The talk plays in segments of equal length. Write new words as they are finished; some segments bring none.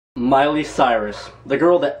Miley Cyrus, the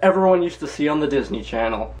girl that everyone used to see on the Disney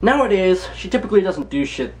Channel. Nowadays, she typically doesn't do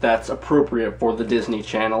shit that's appropriate for the Disney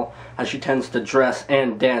Channel, as she tends to dress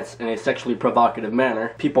and dance in a sexually provocative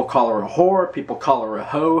manner. People call her a whore, people call her a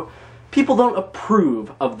hoe. People don't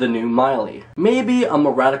approve of the new Miley. Maybe I'm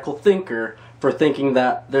a radical thinker for thinking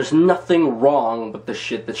that there's nothing wrong with the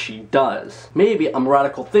shit that she does. Maybe I'm a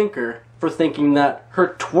radical thinker for thinking that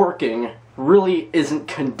her twerking really isn't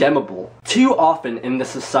condemnable. Too often in this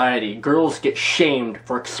society, girls get shamed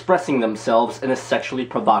for expressing themselves in a sexually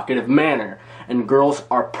provocative manner, and girls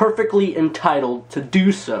are perfectly entitled to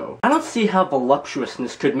do so. I don't see how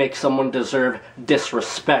voluptuousness could make someone deserve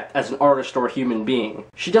disrespect as an artist or a human being.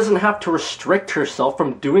 She doesn't have to restrict herself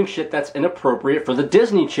from doing shit that's inappropriate for the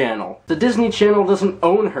Disney Channel. The Disney Channel doesn't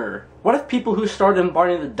own her. What if people who starred in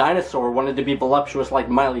Barney the Dinosaur wanted to be voluptuous like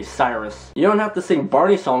Miley Cyrus? You don't have to sing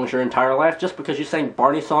Barney songs your entire life just because you sang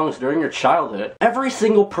Barney songs during your childhood. Every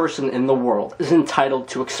single person in the world is entitled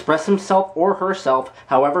to express himself or herself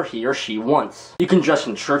however he or she wants. You can dress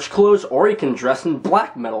in church clothes or you can dress in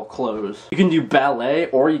black metal clothes. You can do ballet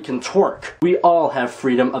or you can twerk. We all have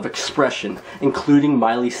freedom of expression, including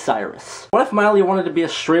Miley Cyrus. What if Miley wanted to be a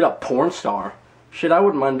straight up porn star? Shit, I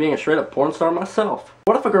wouldn't mind being a straight up porn star myself.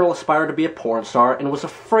 What if a girl aspired to be a porn star and was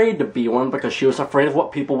afraid to be one because she was afraid of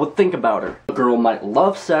what people would think about her? A girl might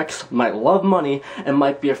love sex, might love money, and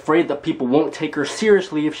might be afraid that people won't take her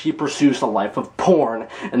seriously if she pursues a life of porn,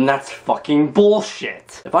 and that's fucking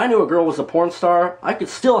bullshit. If I knew a girl was a porn star, I could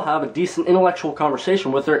still have a decent intellectual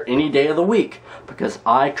conversation with her any day of the week, because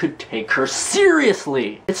I could take her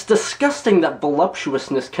seriously. It's disgusting that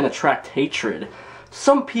voluptuousness can attract hatred.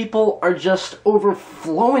 Some people are just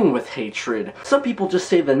overflowing with hatred. Some people just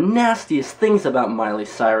say the nastiest things about Miley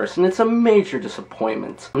Cyrus, and it's a major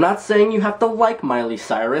disappointment. I'm not saying you have to like Miley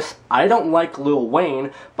Cyrus. I don't like Lil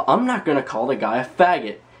Wayne, but I'm not gonna call the guy a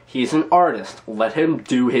faggot. He's an artist. Let him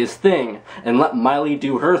do his thing, and let Miley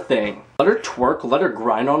do her thing. Let her twerk, let her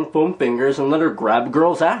grind on foam fingers, and let her grab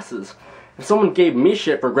girls' asses. If someone gave me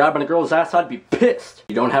shit for grabbing a girl's ass, I'd be pissed.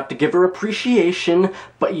 You don't have to give her appreciation,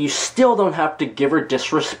 but you still don't have to give her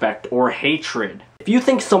disrespect or hatred. If you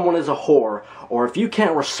think someone is a whore, or if you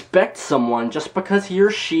can't respect someone just because he or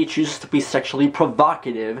she chooses to be sexually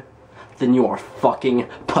provocative, then you are fucking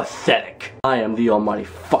pathetic. I am the almighty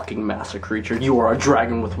fucking master creature. You are a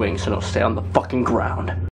dragon with wings, so don't stay on the fucking ground.